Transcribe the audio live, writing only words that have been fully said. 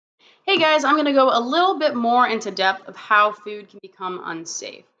Hey guys, I'm going to go a little bit more into depth of how food can become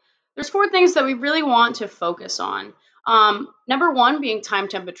unsafe. There's 4 things that we really want to focus on. Number 1 being time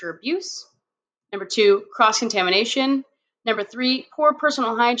temperature abuse. Number 2, cross-contamination. Number 3, poor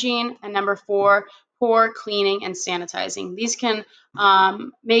personal hygiene. And number 4, poor cleaning and sanitizing. These can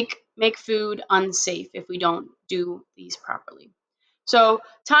make food unsafe if we don't do these properly. So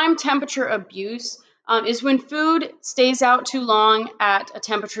time temperature abuse is when food stays out too long at a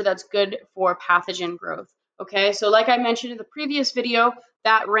temperature that's good for pathogen growth. Okay, so like I mentioned in the previous video,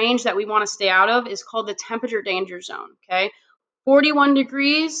 that range that we want to stay out of is called the temperature danger zone. Okay, 41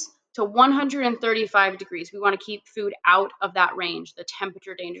 degrees to 135 degrees. We want to keep food out of that range, the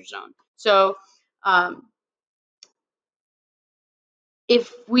temperature danger zone. So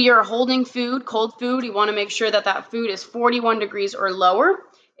if we are holding food, cold food, we want to make sure that that food is 41 degrees or lower.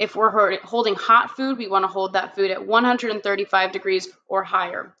 If we're holding hot food, we want to hold that food at 135 degrees or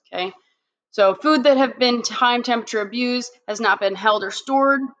higher, okay? So food that have been time temperature abused has not been held or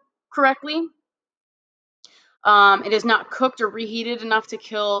stored correctly. It is not cooked or reheated enough to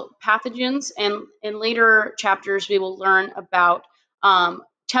kill pathogens. And in later chapters, we will learn about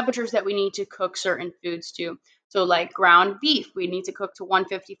temperatures that we need to cook certain foods to. So like ground beef, we need to cook to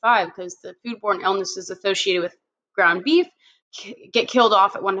 155 because the foodborne illnesses associated with ground beef get killed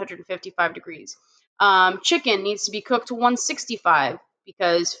off at 155 degrees. Chicken needs to be cooked to 165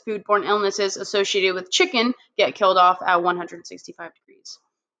 because foodborne illnesses associated with chicken get killed off at 165 degrees.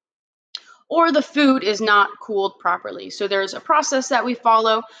 Or the food is not cooled properly. So there's a process that we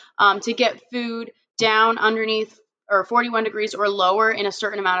follow to get food down underneath or 41 degrees or lower in a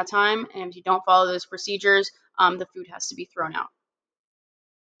certain amount of time. And if you don't follow those procedures, the food has to be thrown out.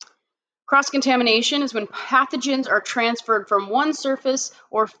 Cross-contamination is when pathogens are transferred from one surface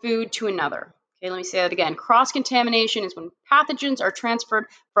or food to another. Okay, let me say that again. Cross-contamination is when pathogens are transferred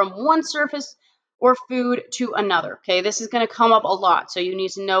from one surface or food to another. Okay, this is going to come up a lot, so you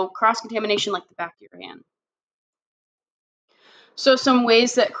need to know cross-contamination like the back of your hand. So some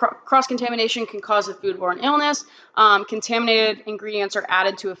ways that cross-contamination can cause a foodborne illness. Contaminated ingredients are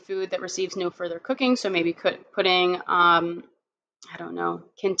added to a food that receives no further cooking. So maybe putting I don't know,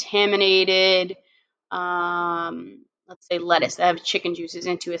 contaminated, let's say lettuce that have chicken juices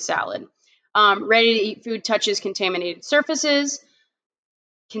into a salad. Ready-to-eat food touches contaminated surfaces.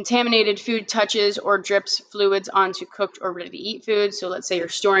 Contaminated food touches or drips fluids onto cooked or ready-to-eat food. So let's say you're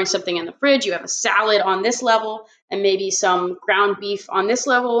storing something in the fridge, you have a salad on this level and maybe some ground beef on this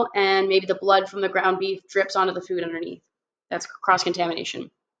level, and maybe the blood from the ground beef drips onto the food underneath. That's cross-contamination.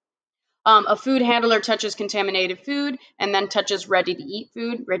 A food handler touches contaminated food and then touches ready-to-eat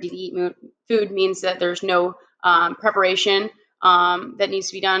food. Ready-to-eat food means that there's no preparation that needs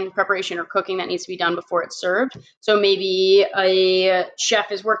to be done, preparation or cooking that needs to be done before it's served. So maybe a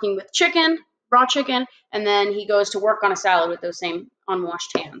chef is working with chicken, raw chicken, and then he goes to work on a salad with those same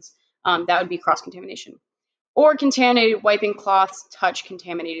unwashed hands. That would be cross-contamination. Or contaminated wiping cloths touch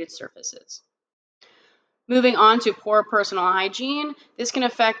contaminated surfaces. Moving on to poor personal hygiene, this can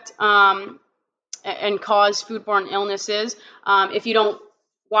affect and cause foodborne illnesses if you don't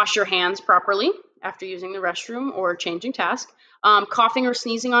wash your hands properly after using the restroom or changing task, coughing or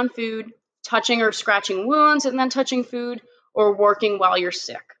sneezing on food, touching or scratching wounds and then touching food, or working while you're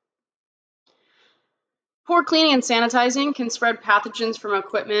sick. Poor cleaning and sanitizing can spread pathogens from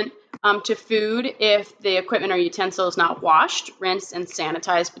equipment to food if the equipment or utensil is not washed, rinsed, and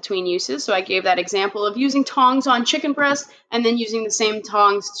sanitized between uses. So I gave that example of using tongs on chicken breast and then using the same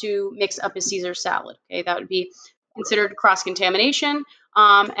tongs to mix up a Caesar salad. Okay, that would be considered cross-contamination.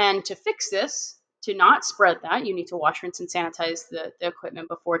 And to fix this, to not spread that, you need to wash, rinse, and sanitize the equipment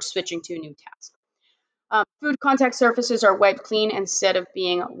before switching to a new task. Food contact surfaces are wiped clean instead of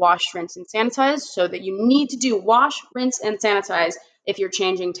being washed, rinsed, and sanitized, so that you need to do wash, rinse, and sanitize if you're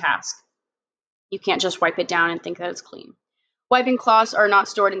changing task. You can't just wipe it down and think that it's clean. Wiping cloths are not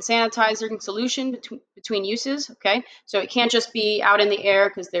stored in sanitizing solution between uses, okay? So it can't just be out in the air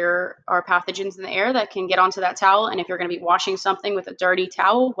because there are pathogens in the air that can get onto that towel, and if you're going to be washing something with a dirty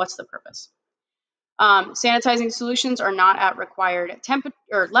towel, what's the purpose? Sanitizing solutions are not at required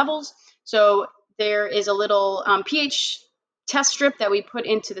levels, so there is a little pH test strip that we put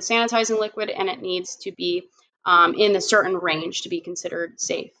into the sanitizing liquid, and it needs to be in a certain range to be considered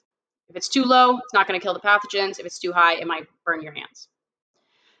safe. If it's too low, it's not going to kill the pathogens. If it's too high, it might burn your hands.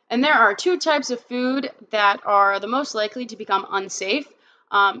 And there are 2 types of food that are the most likely to become unsafe.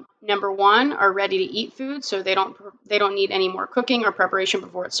 Number 1 are ready-to-eat foods, so they don't need any more cooking or preparation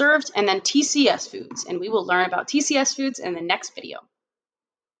before it's served, and then TCS foods, and we will learn about TCS foods in the next video.